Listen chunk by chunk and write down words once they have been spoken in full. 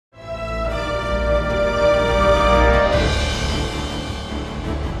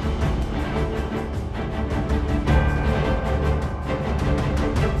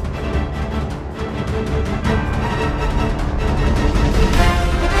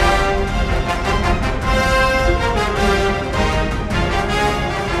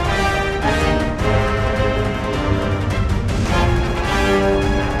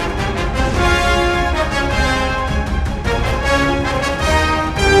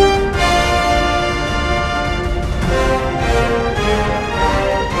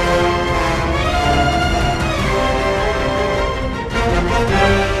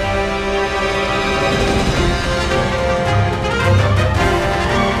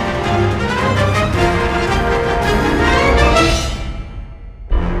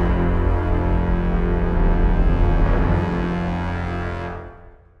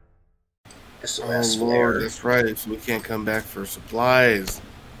Lord, flare. that's right. So we can't come back for supplies.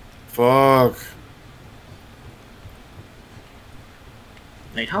 Fuck.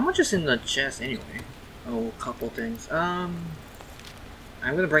 Wait, how much is in the chest anyway? Oh, a couple things. I'm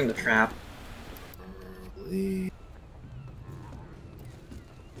gonna bring the trap.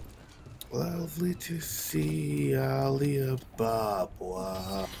 Lovely to see Alibaba.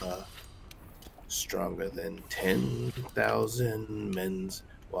 Stronger than 10,000 men's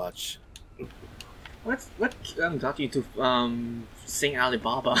watch. What got you to sing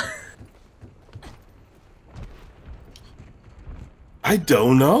Alibaba? I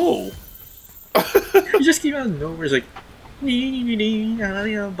don't know. You just came out of nowhere. It's like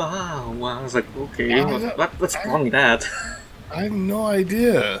Alibaba. Wow. I was like, okay, what's wrong with that? I have no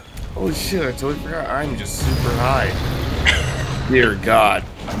idea. Holy shit! I totally forgot. I'm just super high. Dear God.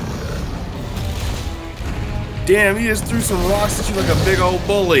 Damn, he just threw some rocks at you like a big old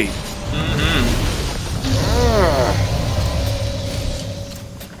bully. Mm-hmm.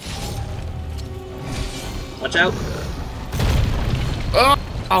 Watch out.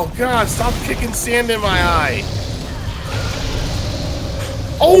 Oh God, stop kicking sand in my eye.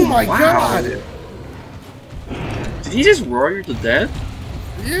 Oh my wow. God. Did he just roar you to death?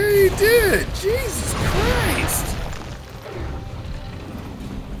 Yeah, he did. Jesus Christ.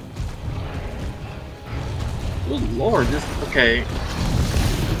 Good lord, this... okay.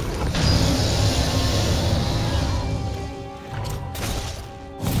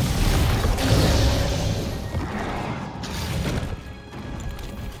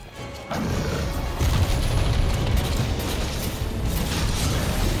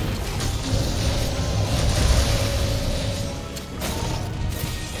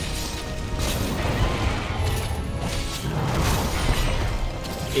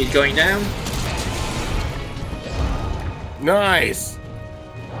 He's going down. Nice.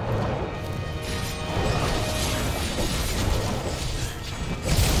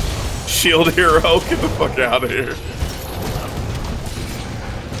 Shield hero, get the fuck out of here.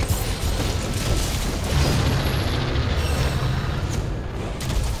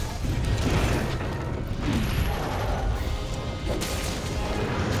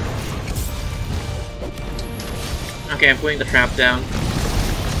 Okay, I'm putting the trap down.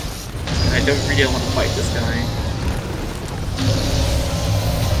 I don't really want to fight this guy.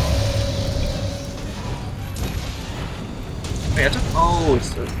 Wait, I took... oh,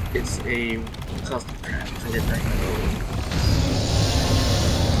 it's a custom trap. I didn't know.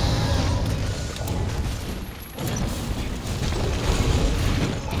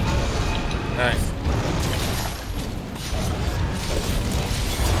 Nice.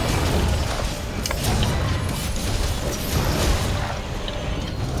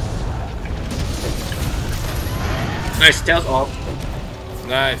 Nice, tails off.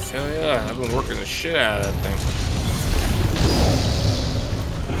 Nice, hell yeah. I've been working the shit out of that thing.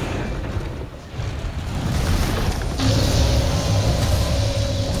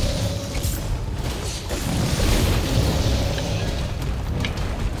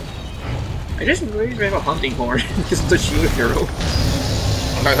 I just really have a hunting horn just to shoot a hero.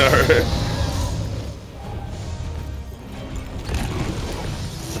 I know, right?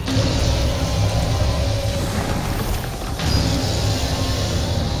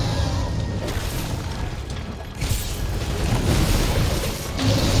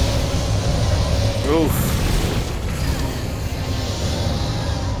 Oof.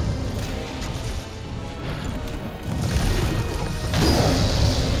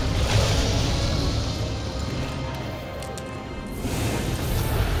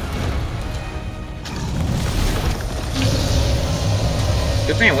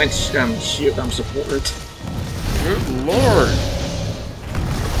 Good thing I went shield support. Good lord.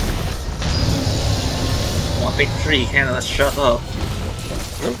 Well, big tree, Hannah, let's shut up.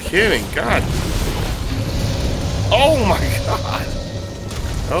 No kidding, God. Oh my God.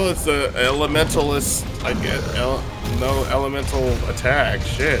 Oh, it's a elementalist. I get no elemental attack.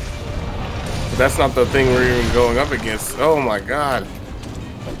 Shit. But that's not the thing we're even going up against. Oh my God.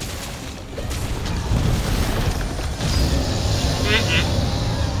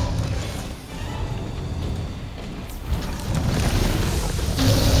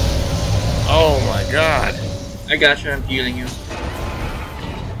 Oh my God. I got you, I'm healing you.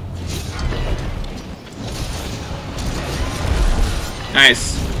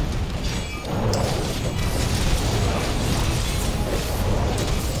 Nice.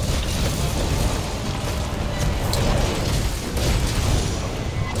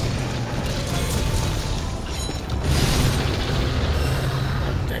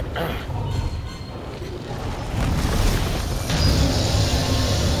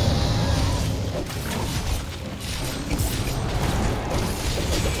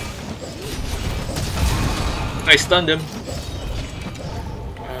 I stunned him.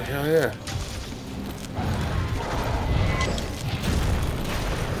 Oh, hell yeah.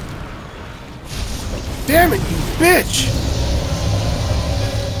 Damn it, you bitch!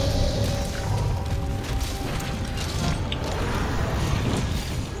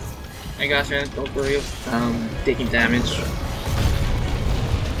 I gotcha, don't worry. Taking damage.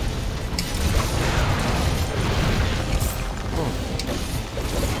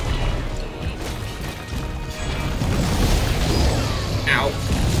 Ow.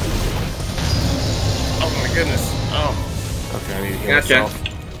 Oh my goodness. Oh. Okay, I need to heal Gotcha. myself.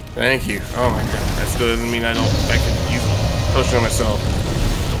 Thank you. Oh my god. That still doesn't mean I can use potion on myself.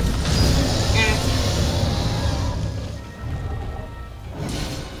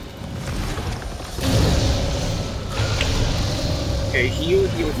 Okay, heal,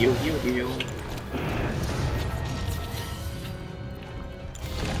 heal, heal, heal, heal.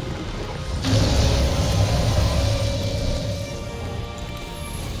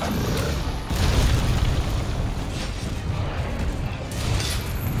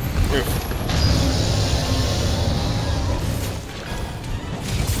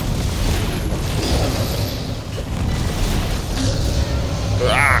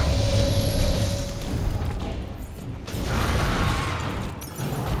 Ah!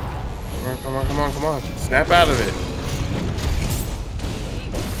 Come on, come on, come on. Snap out of it.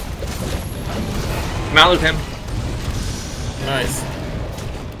 Mallet him. Nice.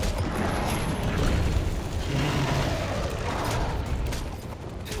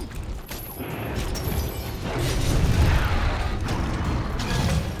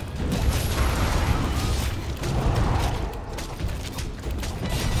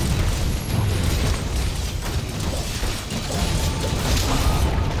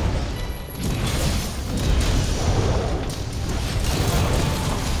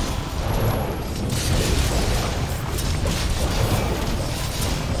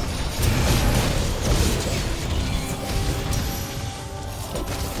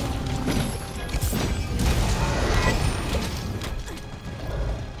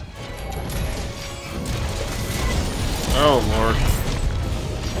 Oh, Lord.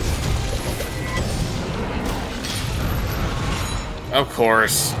 Of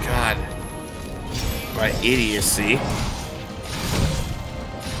course. God. My idiocy.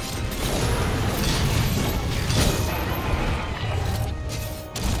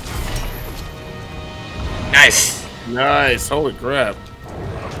 Nice. Nice. Holy crap.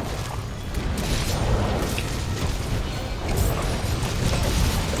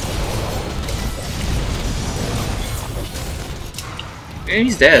 And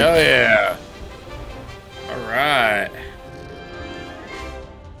he's dead. Hell yeah. Alright.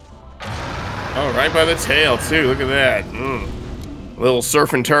 Oh, right by the tail, too. Look at that. Little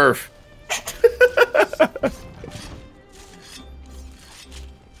surf and turf.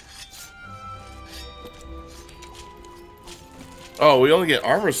 Oh, we only get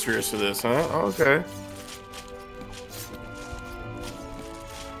armor spheres for this, huh? Oh, okay.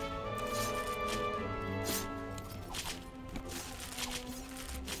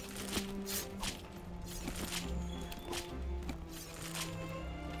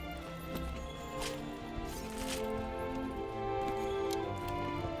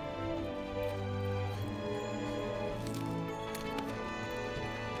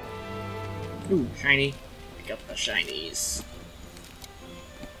 Ooh, shiny. Pick up the shinies.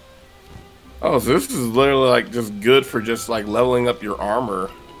 Oh, so this is literally like just good for just like leveling up your armor.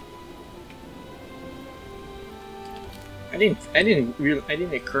 I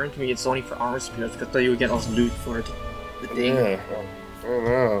didn't occur to me it's only for armor spears because I thought you would get all loot for the thing. Yeah, I don't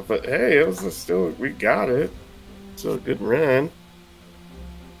know, but hey, it was still we got it. Still a good run.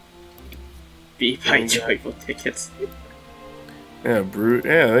 Be by joyful tickets. Yeah, brute.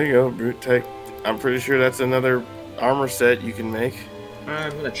 Yeah, there you go, brute tech. I'm pretty sure that's another armor set you can make.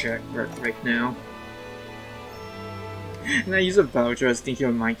 I'm gonna check right now. And I use a voucher. I was thinking I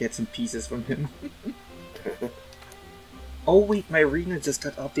might get some pieces from him. Oh wait, my arena just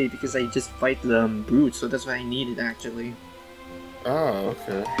got updated because I just fight the brute, so that's what I needed actually. Oh,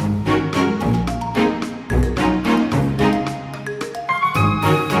 okay.